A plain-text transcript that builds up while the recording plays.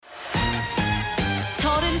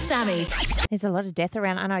Sami. There's a lot of death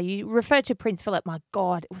around. I know you refer to Prince Philip. My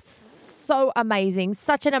God, it was so amazing.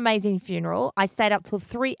 Such an amazing funeral. I stayed up till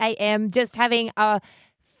 3 a.m. just having a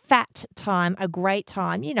fat time, a great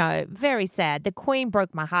time. You know, very sad. The Queen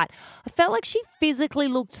broke my heart. I felt like she physically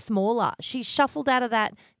looked smaller. She shuffled out of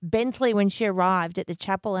that Bentley when she arrived at the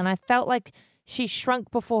chapel, and I felt like she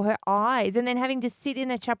shrunk before her eyes. And then having to sit in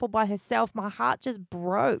the chapel by herself, my heart just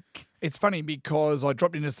broke. It's funny because I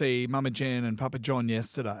dropped in to see Mama Jen and Papa John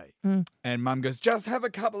yesterday, and Mum goes, "Just have a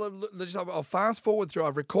couple of. I'll fast forward through.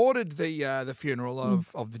 I've recorded the funeral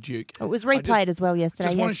of the Duke. It was replayed as well yesterday.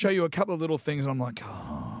 Just want to show you a couple of little things." And I'm like,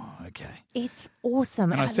 "Oh, okay." It's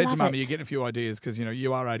awesome. And I said to Mum, "You're getting a few ideas because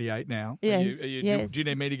you are 88 now. Yes, Do you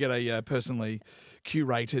need me to get a personally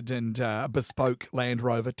curated and bespoke Land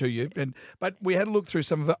Rover to you?" But we had to look through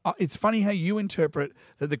some of it. It's funny how you interpret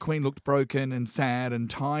that the Queen looked broken and sad and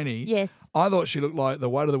tiny. Yes. I thought she looked like the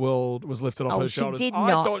weight of the world was lifted off her shoulders. She did I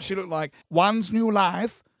not. thought she looked like one's new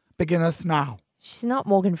life beginneth now. She's not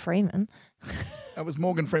Morgan Freeman. That was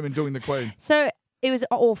Morgan Freeman doing the Queen. So it was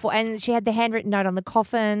awful. And she had the handwritten note on the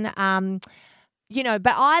coffin.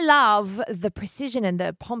 But I love the precision and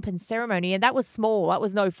the pomp and ceremony. And that was small. That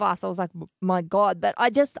was no fuss. I was like, my God. But I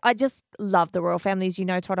just love the royal family. As you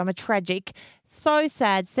know, Todd, I'm a tragic. So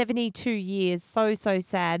sad. 72 years. So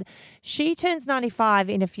sad. She turns 95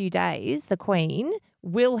 in a few days, the Queen.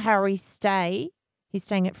 Will Harry stay? He's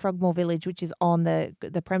staying at Frogmore Village, which is on the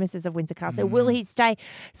premises of Windsor Castle. Will he stay?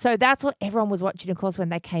 So that's what everyone was watching, of course, when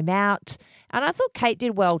they came out. And I thought Kate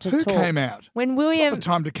did well to Who talk. came out? When William... It's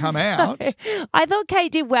not the time to come out. I thought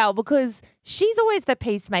Kate did well because she's always the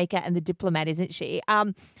peacemaker and the diplomat, isn't she?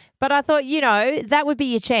 But I thought, that would be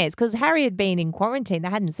your chance because Harry had been in quarantine. They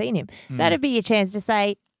hadn't seen him. That'd be your chance to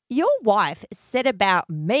say, your wife said about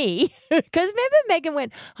me, because remember Meghan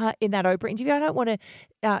went in that Oprah interview, I don't want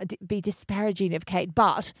to be disparaging of Kate,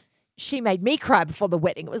 but she made me cry before the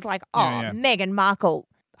wedding. It was like, Meghan Markle,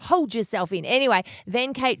 hold yourself in. Anyway,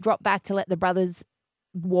 then Kate dropped back to let the brothers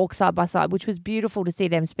walk side by side, which was beautiful to see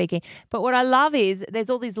them speaking. But what I love is there's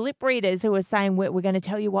all these lip readers who are saying, we're going to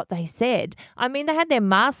tell you what they said. I mean, they had their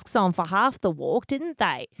masks on for half the walk, didn't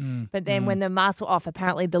they? But then when the masks were off,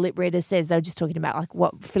 apparently the lip reader says they were just talking about like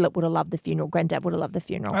what Philip would have loved the funeral, Granddad would have loved the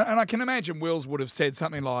funeral. And I can imagine Wills would have said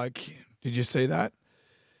something like, did you see that?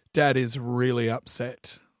 Dad is really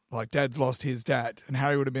upset. Like, Dad's lost his dad. And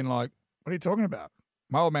Harry would have been like, what are you talking about?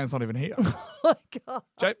 My old man's not even here. Oh, my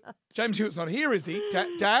God. James Hewitt's not here, is he?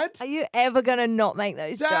 Dad? Are you ever going to not make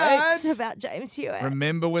those jokes about James Hewitt?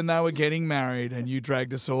 Remember when they were getting married and you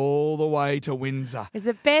dragged us all the way to Windsor? It was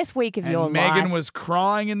the best week of your life. Meghan was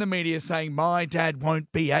crying in the media saying, my dad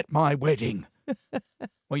won't be at my wedding.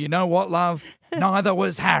 Well, you know what, love? Neither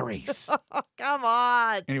was Harry's. Oh, come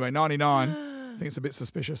on. Anyway, 99. I think it's a bit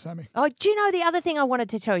suspicious, Sammy. Oh, do you know the other thing I wanted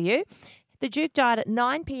to tell you? The Duke died at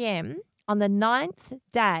 9 p.m. on the 9th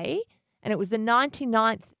day, and it was the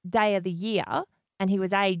 99th day of the year, and he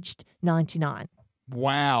was aged 99.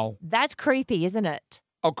 Wow. That's creepy, isn't it?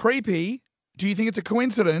 Oh, creepy? Do you think it's a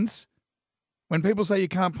coincidence when people say you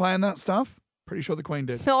can't play in that stuff? Pretty sure the Queen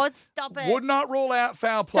did. No, stop it. Would not rule out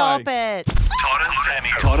foul play. Stop it.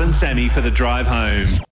 Todd and Sammy for the drive home.